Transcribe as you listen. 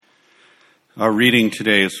Our reading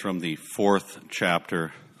today is from the 4th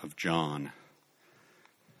chapter of John.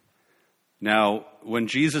 Now, when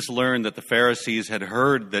Jesus learned that the Pharisees had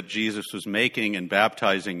heard that Jesus was making and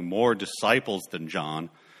baptizing more disciples than John,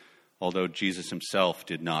 although Jesus himself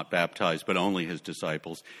did not baptize, but only his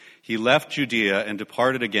disciples, he left Judea and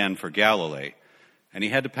departed again for Galilee. And he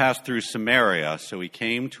had to pass through Samaria, so he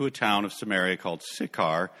came to a town of Samaria called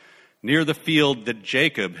Sychar, near the field that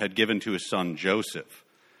Jacob had given to his son Joseph.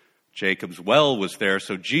 Jacob's well was there,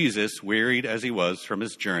 so Jesus, wearied as he was from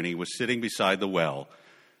his journey, was sitting beside the well.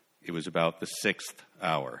 It was about the 6th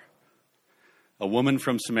hour. A woman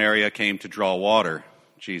from Samaria came to draw water.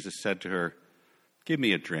 Jesus said to her, "Give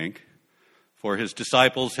me a drink," for his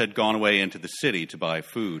disciples had gone away into the city to buy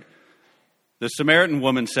food. The Samaritan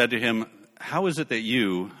woman said to him, "How is it that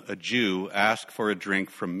you, a Jew, ask for a drink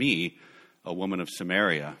from me, a woman of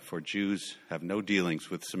Samaria? For Jews have no dealings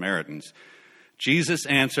with Samaritans." Jesus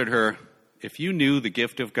answered her, "If you knew the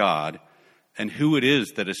gift of God and who it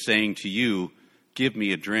is that is saying to you, 'Give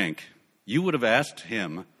me a drink,' you would have asked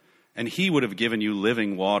him, and he would have given you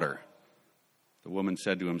living water." The woman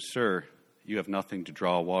said to him, "Sir, you have nothing to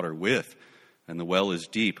draw water with, and the well is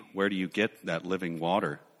deep. Where do you get that living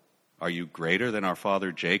water? Are you greater than our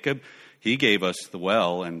father Jacob? He gave us the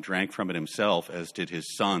well and drank from it himself, as did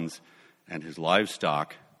his sons and his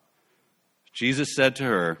livestock." Jesus said to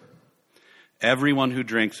her, "Everyone who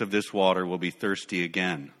drinks of this water will be thirsty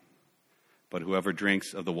again. But whoever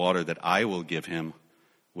drinks of the water that I will give him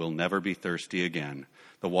will never be thirsty again.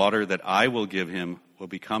 The water that I will give him will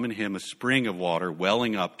become in him a spring of water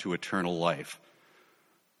welling up to eternal life."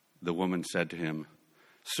 The woman said to him,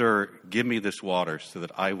 "Sir, give me this water so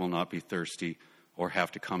that I will not be thirsty or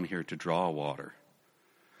have to come here to draw water."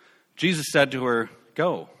 Jesus said to her,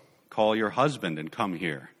 "Go, call your husband and come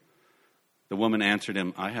here." The woman answered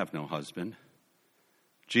him, "I have no husband."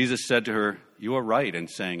 Jesus said to her, "You are right in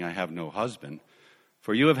saying, 'I have no husband,'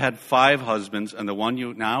 for you have had 5 husbands, and the one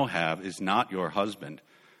you now have is not your husband.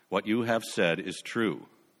 What you have said is true."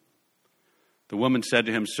 The woman said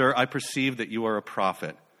to him, "Sir, I perceive that you are a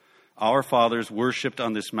prophet. Our fathers worshipped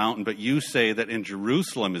on this mountain, but you say that in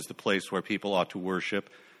Jerusalem is the place where people ought to worship."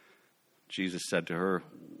 Jesus said to her,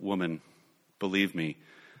 "Woman, believe me,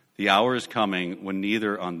 the hour is coming when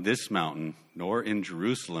neither on this mountain nor in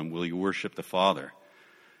Jerusalem will you worship the Father.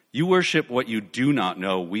 You worship what you do not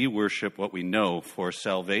know. We worship what we know, for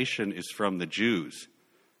salvation is from the Jews.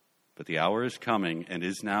 But the hour is coming and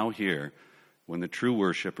is now here when the true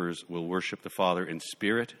worshipers will worship the Father in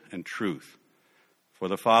spirit and truth. For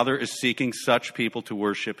the Father is seeking such people to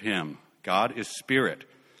worship him. God is spirit,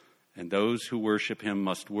 and those who worship him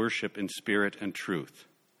must worship in spirit and truth."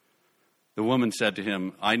 The woman said to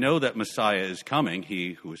him, "I know that Messiah is coming,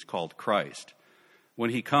 he who is called Christ. When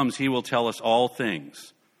he comes, he will tell us all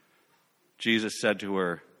things." Jesus said to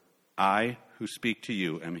her, "I who speak to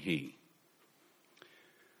you am he."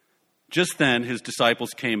 Just then his disciples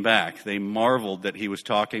came back. They marveled that he was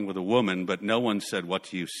talking with a woman, but no one said, "What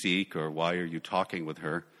do you seek?" or "Why are you talking with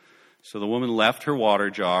her?" So the woman left her water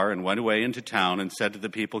jar and went away into town and said to the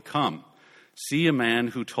people, "Come, see a man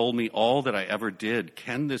who told me all that I ever did.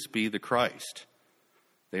 Can this be the Christ?"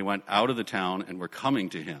 They went out of the town and were coming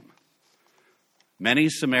to him. Many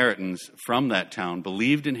Samaritans from that town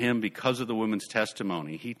believed in him because of the woman's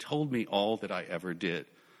testimony. "He told me all that I ever did."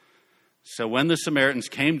 So when the Samaritans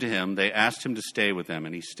came to him, they asked him to stay with them,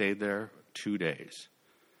 and he stayed there 2 days.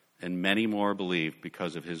 And many more believed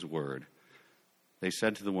because of his word. They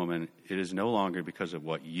said to the woman, "It is no longer because of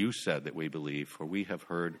what you said that we believe, for we have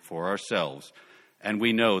heard for ourselves, and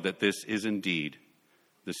we know that this is indeed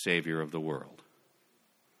the Savior of the world."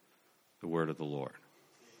 The word of the Lord.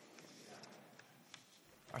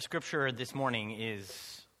 Our scripture this morning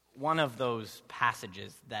is one of those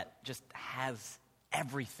passages that just has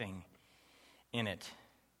everything in it.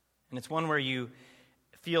 And it's one where you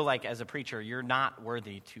feel like, as a preacher, you're not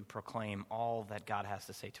worthy to proclaim all that God has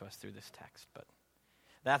to say to us through this text. But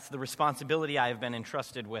that's the responsibility I have been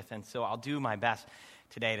entrusted with, and so I'll do my best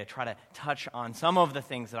today to try to touch on some of the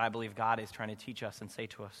things that I believe God is trying to teach us and say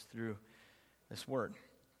to us through this word.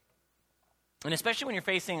 And especially when you're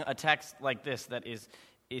facing a text like this that is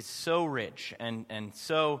so rich and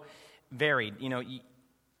so varied. You know,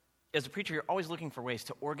 as a preacher, you're always looking for ways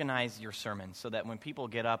to organize your sermon so that when people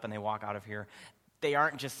get up and they walk out of here, they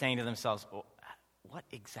aren't just saying to themselves, "Well, what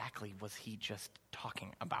exactly was he just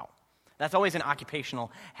talking about?" That's always an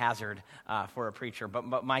occupational hazard for a preacher.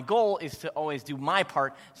 But my goal is to always do my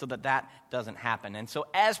part so that that doesn't happen. And so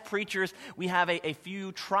as preachers, we have a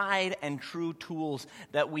few tried and true tools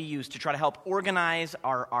that we use to try to help organize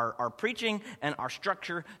our preaching and our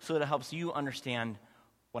structure so that it helps you understand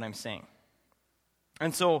what I'm saying.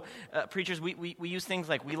 And so, preachers, we use things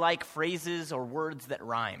like we like phrases or words that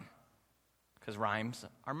rhyme, because rhymes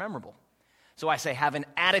are memorable. So I say, have an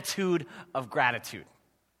attitude of gratitude.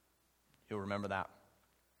 You'll remember that.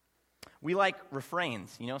 We like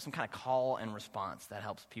refrains, some kind of call and response that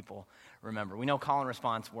helps people remember. We know call and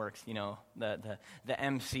response works, the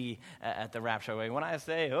MC at the rap show. When I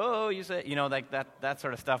say, oh, you say, like that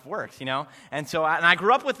sort of stuff works, And so, I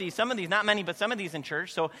grew up with these, some of these, not many, but some of these in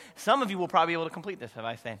church. So some of you will probably be able to complete this if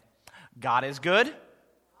I say, God is good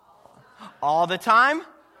all the time.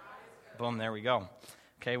 Boom, there we go.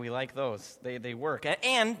 Okay, we like those. They work.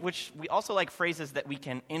 And which we also like phrases that we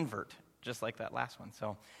can invert, just like that last one.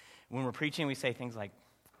 So when we're preaching, we say things like,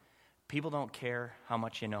 people don't care how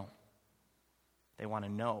much you know. They want to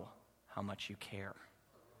know how much you care.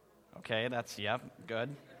 Okay, good.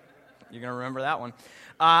 You're going to remember that one.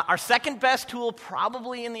 Our second best tool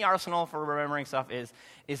probably in the arsenal for remembering stuff is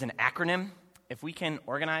an acronym. If we can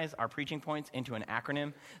organize our preaching points into an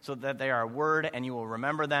acronym so that they are a word and you will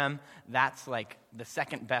remember them, that's like the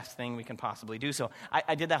second best thing we can possibly do. So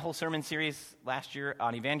I did that whole sermon series last year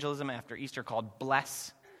on evangelism after Easter called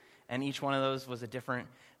Bless. And each one of those was a different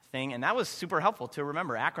thing. And that was super helpful to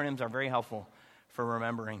remember. Acronyms are very helpful for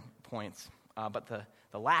remembering points. But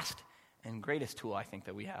the last and greatest tool I think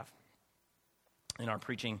that we have in our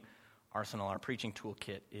preaching arsenal, our preaching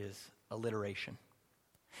toolkit, is alliteration.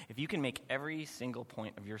 If you can make every single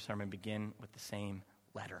point of your sermon begin with the same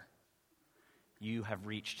letter, you have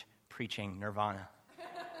reached preaching nirvana.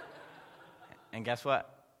 And guess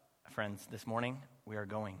what, friends? This morning, we are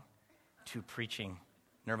going to preaching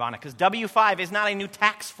nirvana. Because W5 is not a new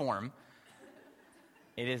tax form.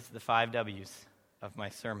 It is the 5 W's of my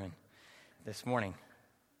sermon this morning.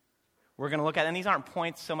 We're going to look at, and these aren't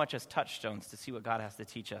points so much as touchstones to see what God has to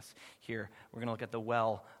teach us here. We're going to look at the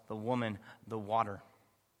well, the woman, the water,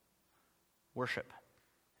 worship,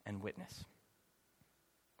 and witness.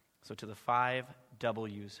 So to the 5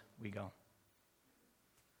 W's we go.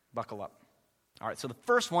 Buckle up. All right, so the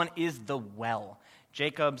first one is the well,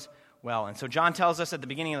 Jacob's well. And so John tells us at the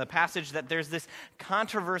beginning of the passage that there's this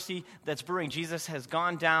controversy that's brewing. Jesus has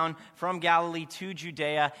gone down from Galilee to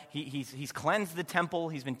Judea. He's cleansed the temple.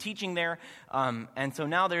 He's been teaching there. And so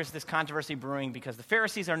now there's this controversy brewing because the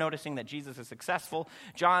Pharisees are noticing that Jesus is successful.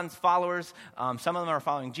 John's followers, some of them are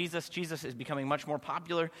following Jesus. Jesus is becoming much more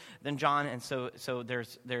popular than John. And so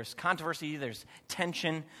there's controversy, there's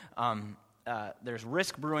tension, there's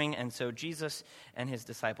risk brewing, and so Jesus and his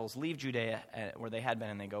disciples leave Judea where they had been,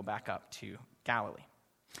 and they go back up to Galilee.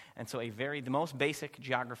 And so the most basic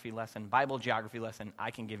geography lesson, Bible geography lesson I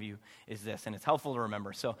can give you is this, and it's helpful to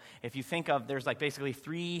remember. So if you think of, there's like basically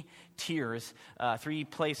 3 tiers, 3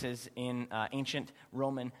 places in ancient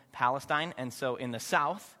Roman Palestine, and so in the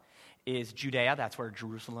south is Judea, that's where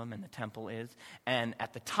Jerusalem and the temple is. And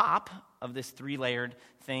at the top of this 3-layered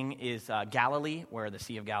thing is Galilee, where the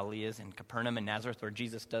Sea of Galilee is, and Capernaum and Nazareth, where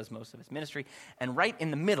Jesus does most of his ministry. And right in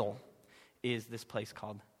the middle is this place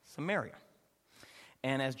called Samaria.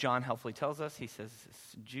 And as John helpfully tells us, he says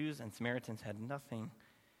Jews and Samaritans had nothing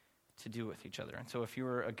to do with each other. And so if you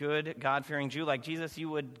were a good, God-fearing Jew like Jesus, you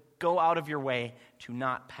would go out of your way to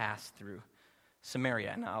not pass through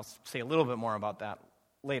Samaria. And I'll say a little bit more about that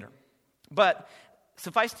later. But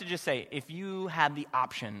suffice to just say, if you had the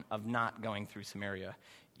option of not going through Samaria,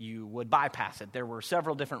 you would bypass it. There were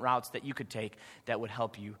several different routes that you could take that would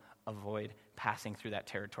help you avoid passing through that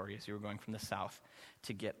territory as you were going from the south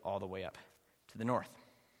to get all the way up to the north.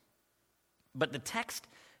 But the text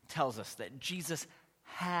tells us that Jesus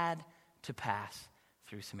had to pass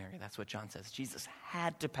through Samaria. That's what John says. Jesus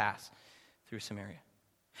had to pass through Samaria.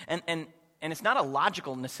 And it's not a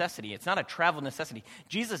logical necessity. It's not a travel necessity.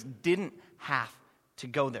 Jesus didn't have to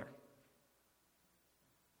go there.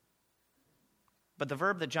 But the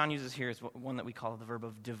verb that John uses here is one that we call the verb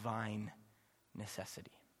of divine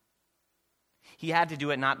necessity. He had to do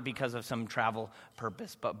it not because of some travel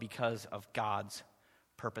purpose, but because of God's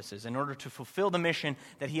purposes. In order to fulfill the mission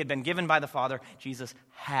that he had been given by the Father, Jesus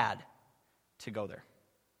had to go there.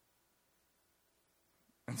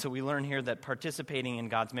 And so we learn here that participating in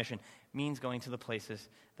God's mission means going to the places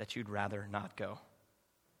that you'd rather not go.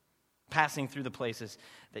 Passing through the places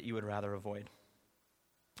that you would rather avoid.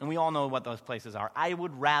 And we all know what those places are. I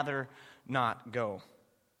would rather not go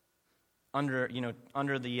under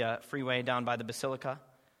the freeway down by the Basilica,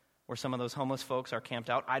 where some of those homeless folks are camped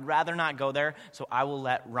out. I'd rather not go there, so I will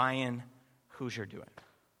let Ryan Hoosier do it.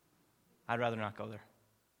 I'd rather not go there.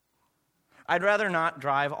 I'd rather not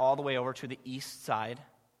drive all the way over to the east side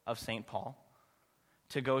of St. Paul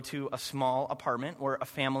to go to a small apartment where a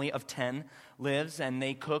family of 10 lives, and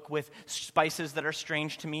they cook with spices that are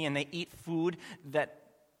strange to me, and they eat food that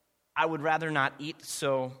I would rather not eat,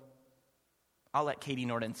 so I'll let Katie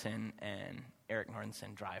Nordenson and Eric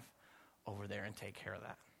Nordenson drive over there and take care of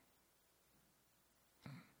that.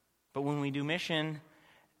 But when we do mission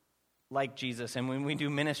like Jesus, and when we do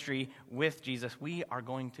ministry with Jesus, we are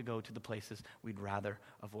going to go to the places we'd rather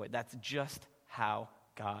avoid. That's just how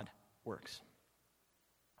God works.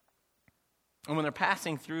 And when they're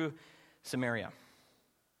passing through Samaria,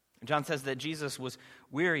 John says that Jesus was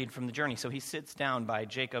wearied from the journey, so he sits down by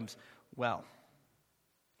Jacob's well.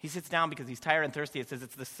 He sits down because he's tired and thirsty. It says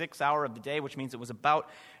it's the 6th hour of the day, which means it was about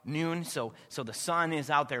noon, so the sun is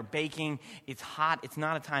out there baking. It's hot. It's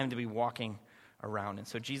not a time to be walking around. And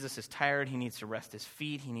so Jesus is tired. He needs to rest his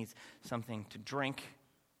feet. He needs something to drink.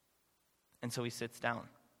 And so he sits down.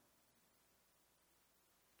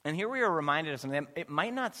 And here we are reminded of something that it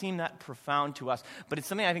might not seem that profound to us, but it's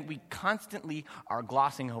something I think we constantly are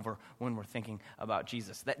glossing over when we're thinking about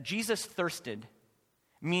Jesus. That Jesus thirsted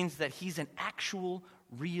means that he's an actual,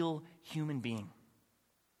 real human being.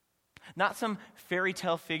 Not some fairy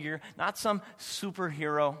tale figure, not some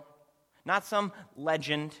superhero, not some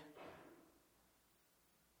legend.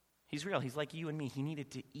 He's real. He's like you and me. He needed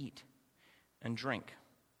to eat and drink.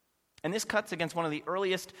 And this cuts against one of the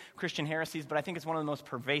earliest Christian heresies, but I think it's one of the most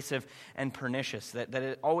pervasive and pernicious, that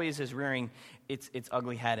it always is rearing its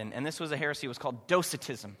ugly head. And this was a heresy. It was called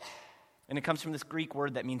Docetism. And it comes from this Greek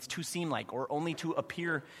word that means to seem like, or only to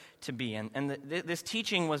appear to be. And this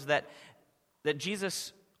teaching was that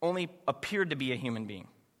Jesus only appeared to be a human being,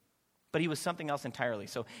 but he was something else entirely.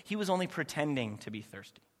 So he was only pretending to be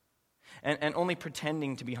thirsty. And only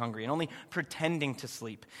pretending to be hungry, and only pretending to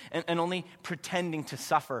sleep, and only pretending to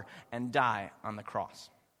suffer and die on the cross.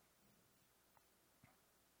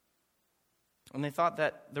 And they thought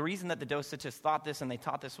that the reason that the Docetists thought this and they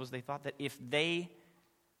taught this was they thought that if they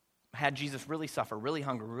had Jesus really suffer, really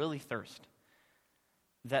hunger, really thirst,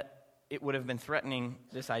 that it would have been threatening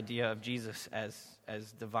this idea of Jesus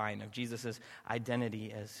as divine, of Jesus'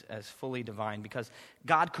 identity as fully divine, because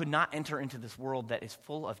God could not enter into this world that is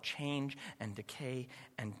full of change and decay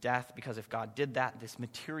and death, because if God did that, this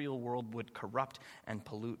material world would corrupt and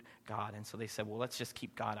pollute God. And so they said, well, let's just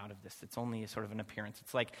keep God out of this. It's only a sort of an appearance.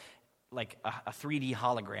 It's like a 3D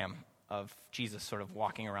hologram of Jesus sort of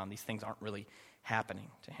walking around. These things aren't really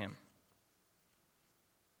happening to him.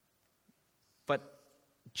 But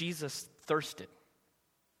Jesus thirsted.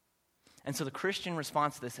 And so the Christian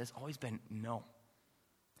response to this has always been no.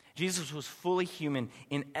 Jesus was fully human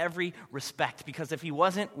in every respect, because if he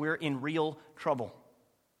wasn't, we're in real trouble.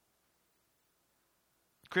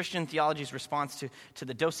 Christian theology's response to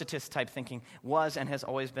the Docetist type thinking was and has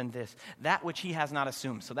always been this: that which he has not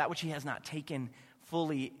assumed, so that which he has not taken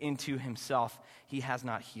fully into himself, he has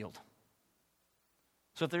not healed.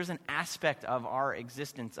 So if there's an aspect of our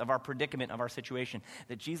existence, of our predicament, of our situation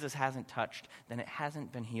that Jesus hasn't touched, then it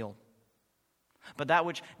hasn't been healed. But that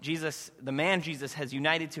which Jesus, the man Jesus, has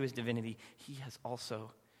united to his divinity, he has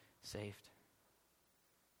also saved.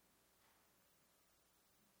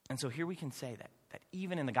 And so here we can say that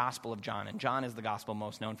even in the Gospel of John, and John is the Gospel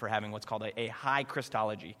most known for having what's called a high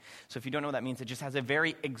Christology. So if you don't know what that means, it just has a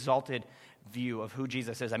very exalted view of who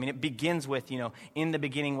Jesus is. I mean, it begins with, in the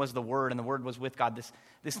beginning was the Word, and the Word was with God.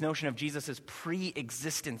 This notion of Jesus'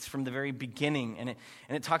 pre-existence from the very beginning. And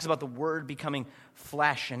it talks about the Word becoming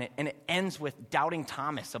flesh, and it ends with doubting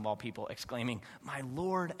Thomas, of all people, exclaiming, "My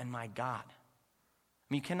Lord and my God."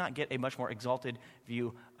 I mean, you cannot get a much more exalted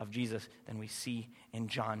view of Jesus than we see in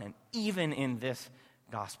John, and even in this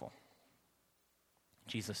gospel.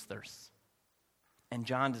 Jesus thirsts. And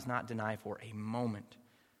John does not deny for a moment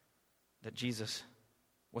that Jesus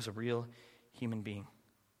was a real human being,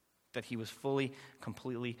 that he was fully,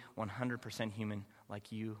 completely, 100% human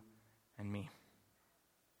like you and me.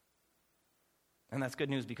 And that's good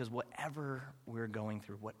news, because whatever we're going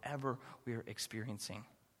through, whatever we're experiencing,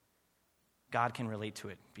 God can relate to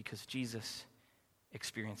it, because Jesus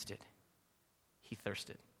experienced it. He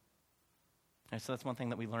thirsted. And so that's one thing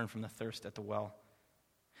that we learn from the thirst at the well.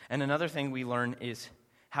 And another thing we learn is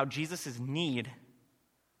how Jesus' need,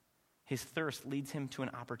 his thirst, leads him to an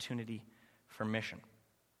opportunity for mission.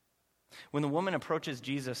 When the woman approaches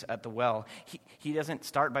Jesus at the well, he doesn't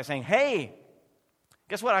start by saying, "Hey,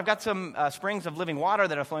 guess what? I've got some springs of living water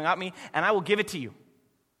that are flowing out me, and I will give it to you."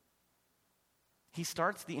 He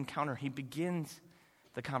starts the encounter. He begins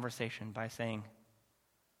the conversation by saying,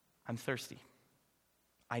 "I'm thirsty.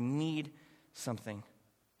 I need something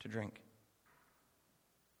to drink."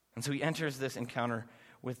 And so he enters this encounter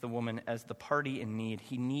with the woman as the party in need.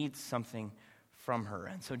 He needs something from her.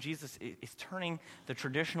 And so Jesus is turning the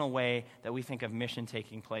traditional way that we think of mission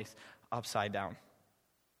taking place upside down.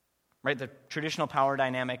 Right? The traditional power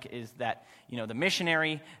dynamic is that, the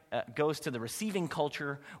missionary goes to the receiving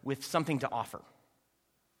culture with something to offer.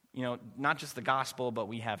 Not just the gospel, but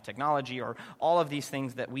we have technology or all of these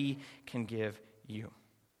things that we can give you.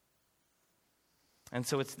 And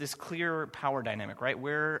so it's this clear power dynamic, right?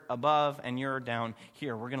 We're above and you're down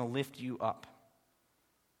here. We're going to lift you up.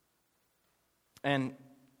 And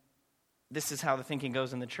this is how the thinking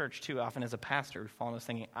goes in the church, too. Often as a pastor, we fall into this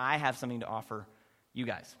thinking, I have something to offer you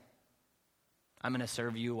guys. I'm going to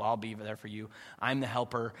serve you. I'll be there for you. I'm the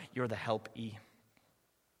helper. You're the helpee.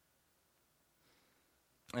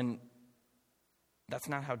 And that's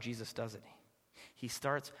not how Jesus does it. He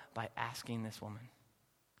starts by asking this woman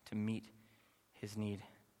to meet his need.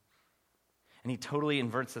 And he totally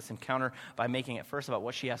inverts this encounter by making it first about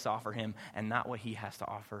what she has to offer him and not what he has to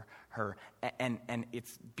offer her. And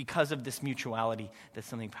it's because of this mutuality that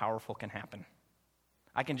something powerful can happen.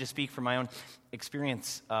 I can just speak from my own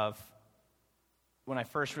experience of when I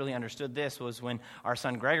first really understood this was when our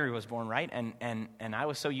son Gregory was born, right? And I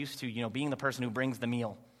was so used to, being the person who brings the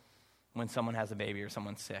meal when someone has a baby or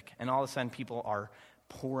someone's sick. And all of a sudden people are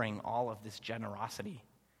pouring all of this generosity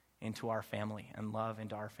into our family and love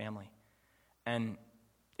into our family. And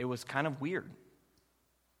it was kind of weird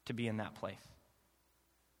to be in that place.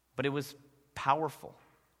 But it was powerful.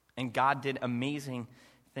 And God did amazing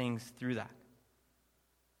things through that.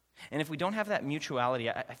 And if we don't have that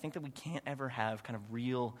mutuality, I think that we can't ever have kind of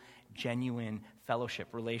real, genuine fellowship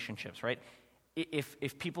relationships, right?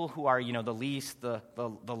 If people who are, the least, the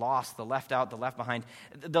lost, the left out, the left behind,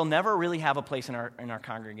 they'll never really have a place in our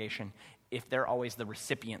congregation if they're always the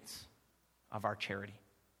recipients of our charity.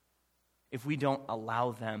 If we don't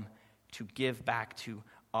allow them to give back to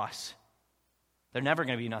us, they're never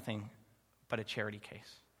going to be nothing but a charity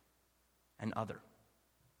case, an other,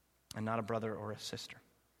 and not a brother or a sister.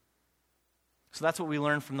 So that's what we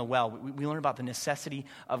learn from the well. We learn about the necessity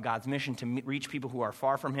of God's mission to reach people who are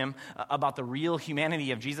far from him, about the real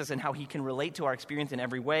humanity of Jesus and how he can relate to our experience in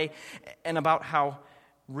every way, and about how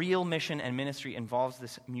real mission and ministry involves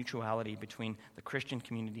this mutuality between the Christian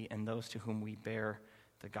community and those to whom we bear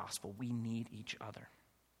the gospel. We need each other.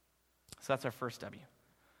 So that's our first W,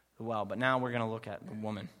 the well. But now we're going to look at the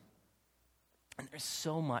woman. And there's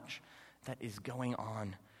so much that is going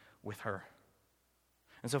on with her.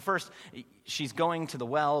 And so first, she's going to the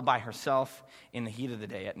well by herself in the heat of the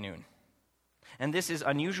day at noon. And this is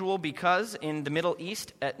unusual because in the Middle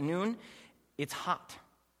East at noon, it's hot.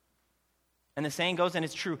 And the saying goes, and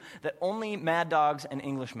it's true, that only mad dogs and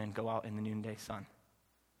Englishmen go out in the noonday sun.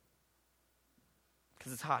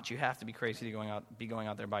 Because it's hot. You have to be crazy to be going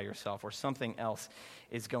out there by yourself, or something else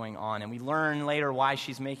is going on. And we learn later why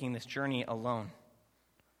she's making this journey alone.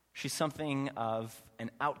 She's something of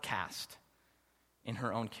an outcast in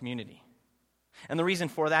her own community. And the reason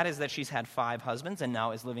for that is that she's had 5 husbands and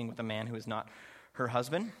now is living with a man who is not her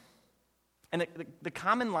husband. And the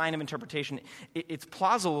common line of interpretation, it's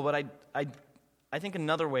plausible, but I think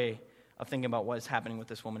another way of thinking about what is happening with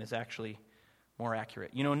this woman is actually more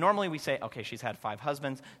accurate. Normally we say, okay, she's had 5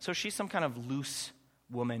 husbands, so she's some kind of loose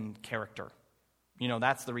woman character.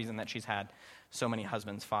 That's the reason that she's had so many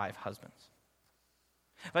husbands, 5 husbands.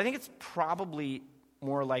 But I think it's probably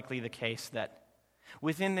more likely the case that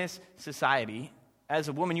within this society, as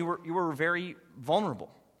a woman, you were very vulnerable.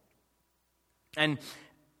 And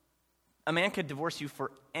a man could divorce you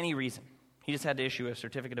for any reason. He just had to issue a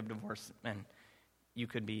certificate of divorce, and you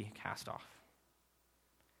could be cast off.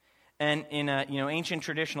 And in a ancient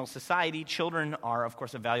traditional society, children are, of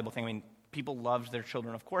course, a valuable thing. I mean, people loved their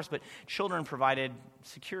children, of course, but children provided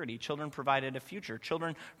security. Children provided a future.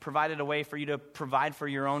 Children provided a way for you to provide for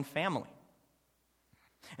your own family.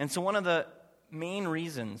 And so one of the main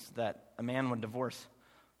reasons that a man would divorce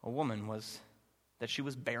a woman was that she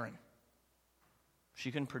was barren. She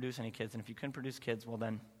couldn't produce any kids, and if you couldn't produce kids, well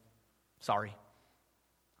then, sorry,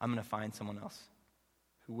 I'm going to find someone else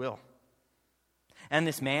who will. And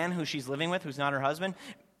this man who she's living with, who's not her husband,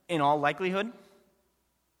 in all likelihood,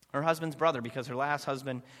 her husband's brother, because her last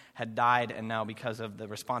husband had died, and now because of the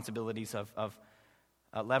responsibilities of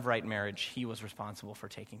Levirate marriage, he was responsible for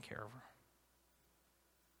taking care of her.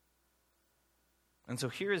 And so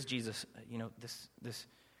here is Jesus, this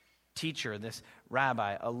teacher, this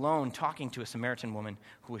rabbi, alone talking to a Samaritan woman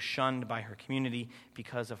who was shunned by her community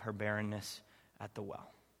because of her barrenness at the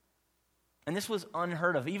well. And this was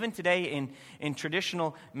unheard of. Even today in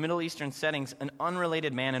traditional Middle Eastern settings, an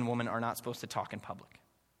unrelated man and woman are not supposed to talk in public.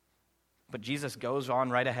 But Jesus goes on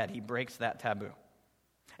right ahead. He breaks that taboo.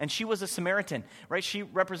 And she was a Samaritan, right? She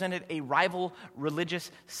represented a rival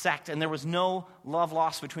religious sect, and there was no love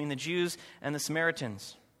lost between the Jews and the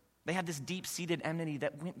Samaritans. They had this deep-seated enmity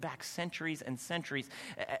that went back centuries and centuries.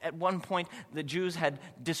 At one point, the Jews had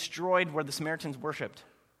destroyed where the Samaritans worshipped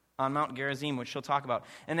on Mount Gerizim, which she'll talk about.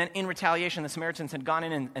 And then in retaliation, the Samaritans had gone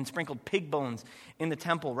in and sprinkled pig bones in the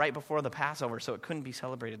temple right before the Passover, so it couldn't be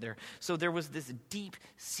celebrated there. So there was this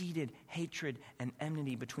deep-seated hatred and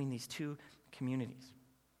enmity between these two communities.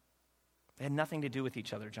 They had nothing to do with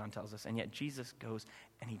each other, John tells us, and yet Jesus goes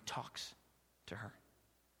and he talks to her.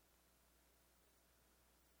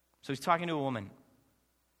 So he's talking to a woman.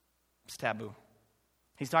 It's taboo.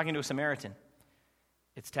 He's talking to a Samaritan.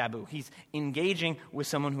 It's taboo. He's engaging with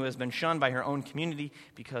someone who has been shunned by her own community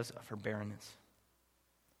because of her barrenness.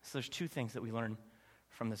 So there's two things that we learn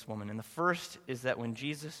from this woman. And the first is that when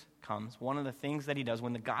Jesus comes, one of the things that he does,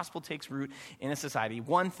 when the gospel takes root in a society,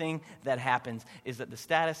 one thing that happens is that the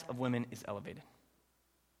status of women is elevated.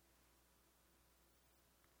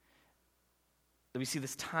 We see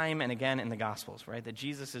this time and again in the Gospels, right? That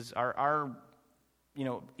Jesus is our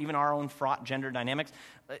even our own fraught gender dynamics.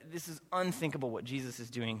 This is unthinkable what Jesus is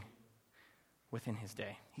doing within his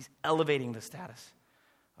day. He's elevating the status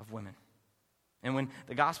of women. And when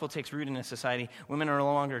the gospel takes root in a society, women are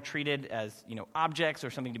no longer treated as, objects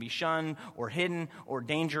or something to be shunned or hidden or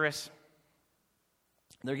dangerous.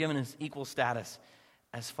 They're given as equal status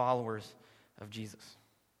as followers of Jesus.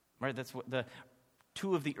 Right? That's what the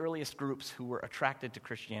two of the earliest groups who were attracted to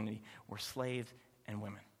Christianity were slaves and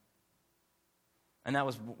women. And that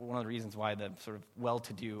was one of the reasons why the sort of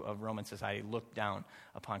well-to-do of Roman society looked down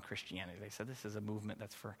upon Christianity. They said, this is a movement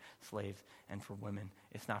that's for slaves and for women.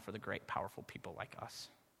 It's not for the great, powerful people like us.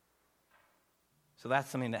 So that's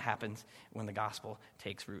something that happens when the gospel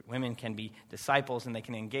takes root. Women can be disciples and they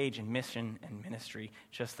can engage in mission and ministry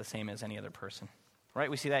just the same as any other person. Right?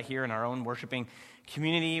 We see that here in our own worshiping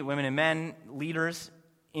community, women and men, leaders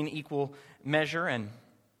in equal measure. And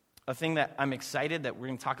a thing that I'm excited that we're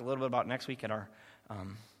going to talk a little bit about next week at our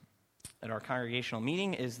congregational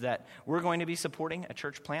meeting is that we're going to be supporting a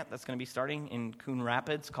church plant that's going to be starting in Coon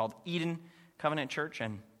Rapids called Eden Covenant Church,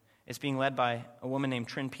 and it's being led by a woman named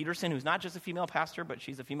Trin Peterson, who's not just a female pastor, but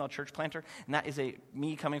she's a female church planter, and that is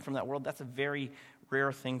me coming from that world. That's a very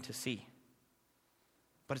rare thing to see.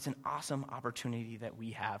 But it's an awesome opportunity that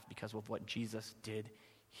we have because of what Jesus did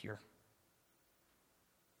here.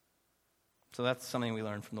 So that's something we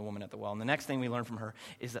learned from the woman at the well. And the next thing we learn from her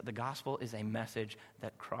is that the gospel is a message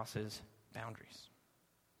that crosses boundaries.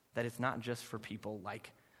 That it's not just for people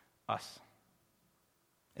like us.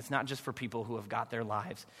 It's not just for people who have got their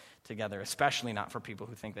lives together, especially not for people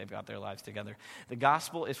who think they've got their lives together. The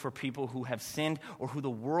gospel is for people who have sinned or who the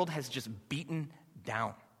world has just beaten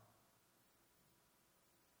down.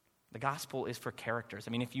 The gospel is for characters.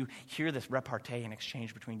 I mean, if you hear this repartee and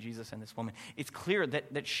exchange between Jesus and this woman, it's clear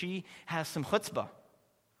that she has some chutzpah,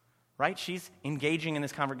 right? She's engaging in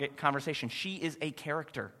this conversation. She is a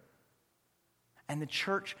character. And the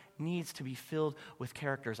church needs to be filled with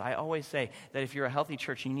characters. I always say that if you're a healthy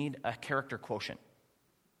church, you need a character quotient,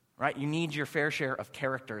 right? You need your fair share of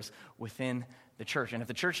characters within the church. And if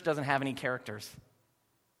the church doesn't have any characters,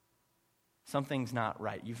 something's not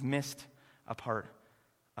right. You've missed a part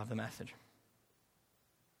of the message.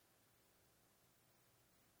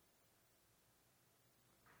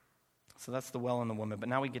 So that's the well and the woman. But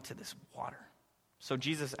now we get to this water. So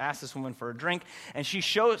Jesus asks this woman for a drink, and she's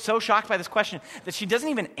so shocked by this question that she doesn't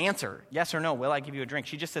even answer, yes or no, will I give you a drink?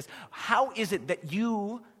 She just says, how is it that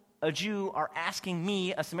you, a Jew, are asking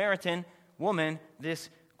me, a Samaritan woman, this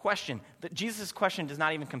question? That Jesus' question does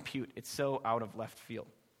not even compute. It's so out of left field.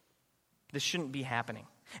 This shouldn't be happening.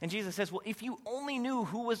 And Jesus says, well, if you only knew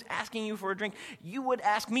who was asking you for a drink, you would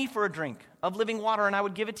ask me for a drink of living water, and I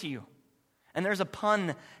would give it to you. And there's a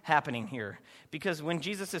pun happening here, because when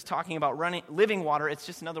Jesus is talking about living water, it's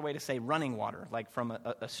just another way to say running water, like from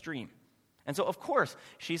a stream. And so, of course,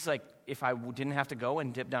 she's like, if I didn't have to go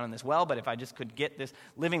and dip down in this well, but if I just could get this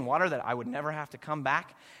living water that I would never have to come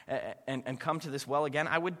back and come to this well again,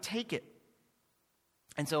 I would take it.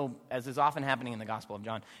 And so, as is often happening in the Gospel of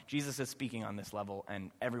John, Jesus is speaking on this level,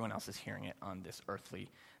 and everyone else is hearing it on this earthly,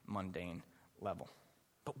 mundane level.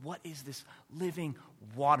 But what is this living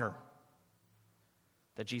water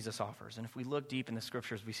that Jesus offers? And if we look deep in the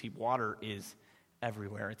Scriptures, we see water is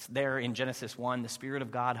everywhere. It's there in Genesis 1. The Spirit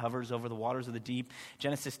of God hovers over the waters of the deep.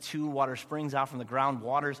 Genesis 2, water springs out from the ground,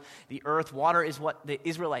 waters the earth. Water is what the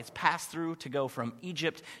Israelites passed through to go from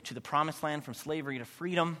Egypt to the Promised Land, from slavery to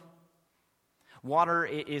freedom. Water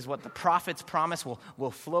is what the prophets promise will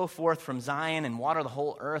flow forth from Zion and water the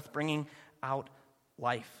whole earth, bringing out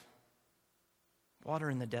life. Water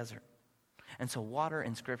in the desert. And so water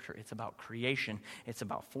in Scripture, it's about creation, it's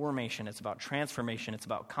about formation, it's about transformation, it's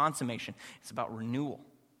about consummation, it's about renewal.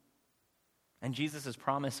 And Jesus'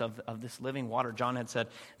 promise of this living water, John had said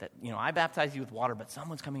that, I baptize you with water, but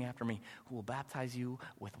someone's coming after me who will baptize you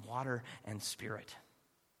with water and Spirit.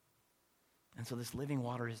 And so this living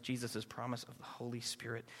water is Jesus' promise of the Holy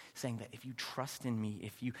Spirit, saying that if you trust in me,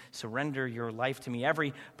 if you surrender your life to me,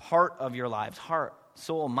 every part of your lives, heart,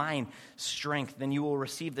 soul, mind, strength, then you will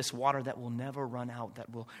receive this water that will never run out,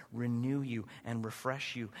 that will renew you and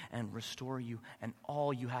refresh you and restore you, and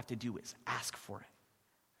all you have to do is ask for it.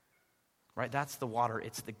 Right? That's the water.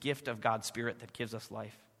 It's the gift of God's Spirit that gives us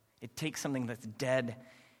life. It takes something that's dead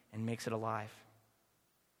and makes it alive.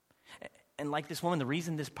 And like this woman, the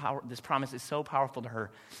reason this promise is so powerful to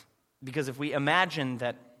her, because if we imagine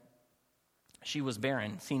that she was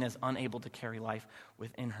barren, seen as unable to carry life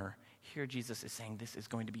within her, here Jesus is saying this is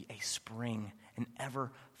going to be a spring, an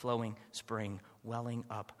ever-flowing spring welling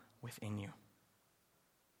up within you.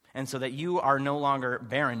 And so that you are no longer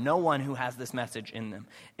barren. No one who has this message in them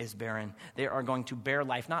is barren. They are going to bear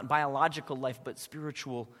life, not biological life, but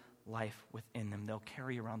spiritual life within them. They'll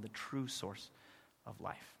carry around the true source of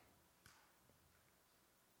life.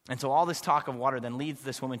 And so all this talk of water then leads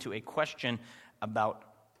this woman to a question about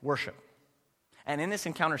worship. And in this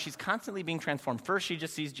encounter, she's constantly being transformed. First, she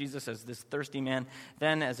just sees Jesus as this thirsty man,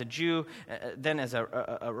 then as a Jew, then as a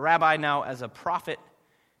rabbi, now as a prophet,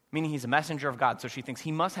 meaning he's a messenger of God. So she thinks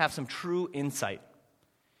he must have some true insight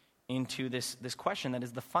into this question that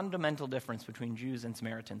is the fundamental difference between Jews and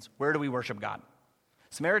Samaritans. Where do we worship God?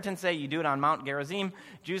 Samaritans say you do it on Mount Gerizim.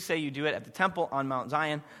 Jews say you do it at the temple on Mount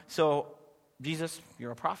Zion. So, Jesus,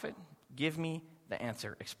 you're a prophet. Give me the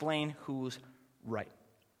answer. Explain who's right.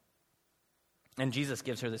 And Jesus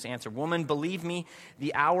gives her this answer. Woman, believe me,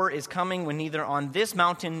 the hour is coming when neither on this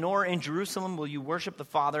mountain nor in Jerusalem will you worship the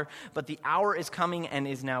Father, but the hour is coming and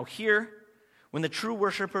is now here when the true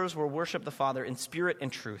worshipers will worship the Father in spirit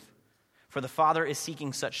and truth. For the Father is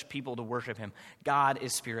seeking such people to worship him. God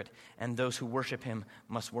is spirit, and those who worship him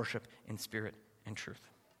must worship in spirit and truth.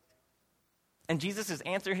 And Jesus'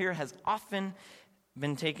 answer here has often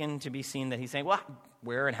been taken to be seen that he's saying, well,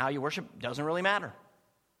 where and how you worship doesn't really matter.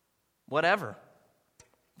 Whatever.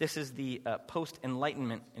 This is the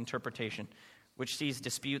post-Enlightenment interpretation, which sees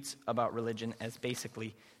disputes about religion as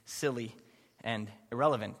basically silly and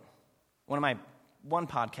irrelevant. One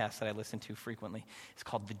podcast that I listen to frequently is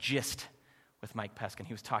called The Gist with Mike Peskin.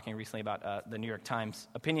 He was talking recently about the New York Times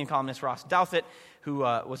opinion columnist Ross Douthat, who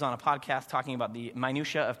was on a podcast talking about the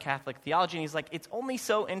minutia of Catholic theology. And he's like, it's only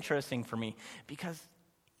so interesting for me because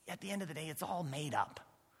at the end of the day, it's all made up.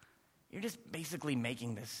 You're just basically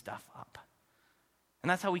making this stuff up. And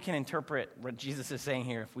that's how we can interpret what Jesus is saying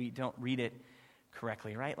here if we don't read it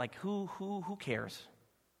correctly, right? Like, who cares?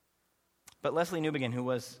 But Leslie Newbegin, who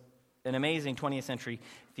was an amazing 20th century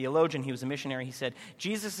theologian, he was a missionary, he said,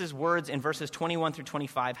 Jesus' words in verses 21 through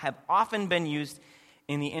 25 have often been used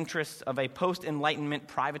in the interests of a post-Enlightenment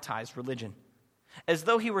privatized religion, as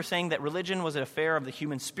though he were saying that religion was an affair of the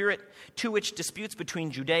human spirit to which disputes between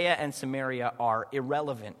Judea and Samaria are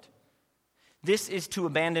irrelevant. This is to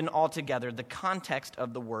abandon altogether the context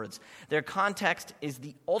of the words. Their context is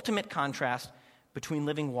the ultimate contrast between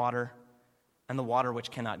living water and the water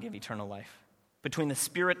which cannot give eternal life, between the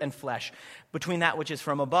spirit and flesh, between that which is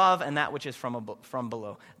from above and that which is from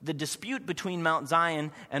below. The dispute between Mount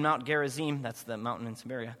Zion and Mount Gerizim, that's the mountain in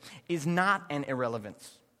Samaria, is not an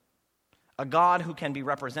irrelevance. A God who can be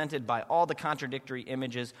represented by all the contradictory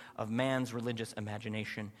images of man's religious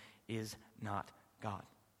imagination is not God.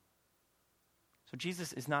 So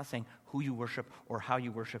Jesus is not saying who you worship or how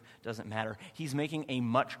you worship doesn't matter. He's making a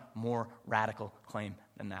much more radical claim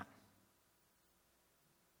than that.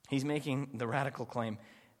 He's making the radical claim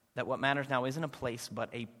that what matters now isn't a place but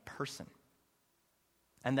a person.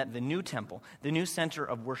 And that the new temple, the new center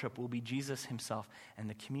of worship will be Jesus himself and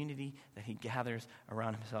the community that he gathers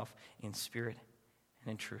around himself in spirit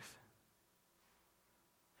and in truth.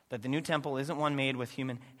 That the new temple isn't one made with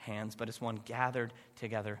human hands, but it's one gathered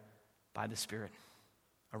together by the Spirit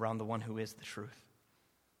around the one who is the truth.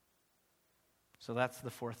 So that's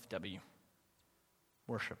the fourth W.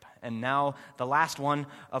 Worship. And now the last one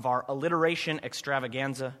of our alliteration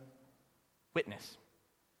extravaganza, witness.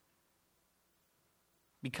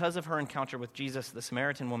 Because of her encounter with Jesus, the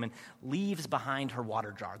Samaritan woman leaves behind her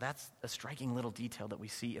water jar. That's a striking little detail that we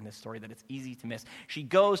see in this story that it's easy to miss. She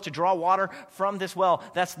goes to draw water from this well.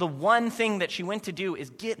 That's the one thing that she went to do, is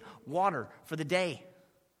get water for the day.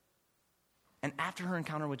 And after her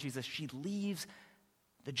encounter with Jesus, she leaves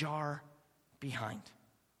the jar behind.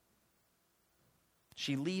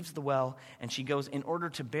 She leaves the well and she goes in order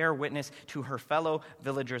to bear witness to her fellow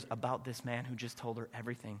villagers about this man who just told her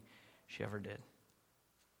everything she ever did.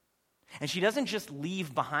 And she doesn't just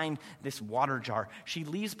leave behind this water jar. She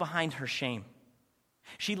leaves behind her shame.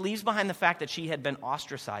 She leaves behind the fact that she had been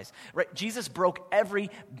ostracized. Right? Jesus broke every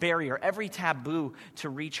barrier, every taboo to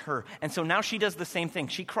reach her. And so now she does the same thing.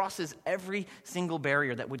 She crosses every single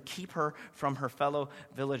barrier that would keep her from her fellow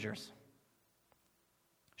villagers.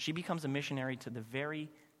 She becomes a missionary to the very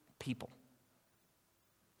people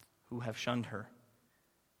who have shunned her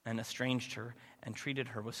and estranged her and treated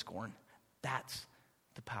her with scorn. That's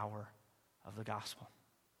the power of the gospel.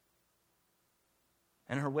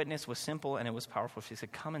 And her witness was simple and it was powerful. She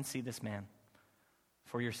said, "Come and see this man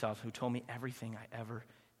for yourself who told me everything I ever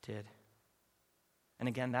did." And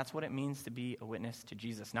again, that's what it means to be a witness to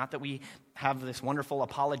Jesus. Not that we have this wonderful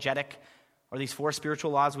apologetic or these 4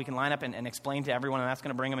 spiritual laws we can line up and explain to everyone and that's going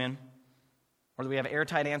to bring them in. Or that we have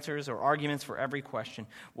airtight answers or arguments for every question.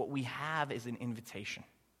 What we have is an invitation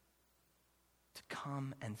to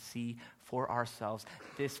come and see for ourselves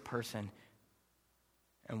this person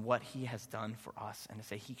and what he has done for us, and to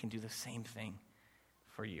say he can do the same thing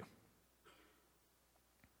for you.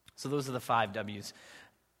 So those are the 5 W's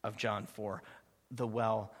of John 4. The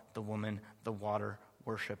well, the woman, the water,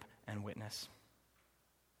 worship, and witness.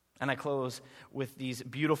 And I close with these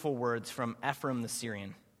beautiful words from Ephraim the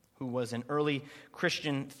Syrian, who was an early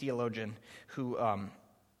Christian theologian who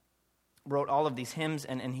wrote all of these hymns,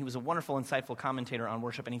 and he was a wonderful, insightful commentator on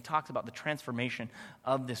worship, and he talks about the transformation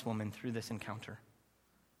of this woman through this encounter.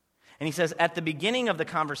 And he says, at the beginning of the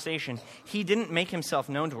conversation, he didn't make himself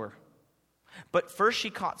known to her. But first she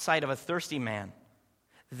caught sight of a thirsty man,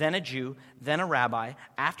 then a Jew, then a rabbi,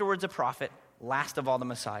 afterwards a prophet, last of all the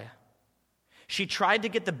Messiah. She tried to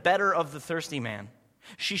get the better of the thirsty man.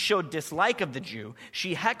 She showed dislike of the Jew.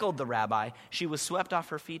 She heckled the rabbi. She was swept off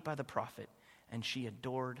her feet by the prophet. And she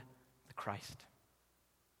adored the Christ.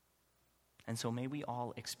 And so may we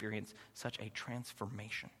all experience such a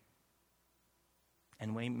transformation.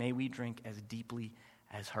 And may we drink as deeply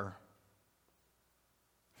as her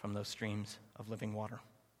from those streams of living water.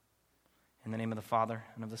 In the name of the Father,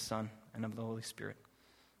 and of the Son, and of the Holy Spirit.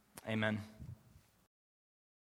 Amen.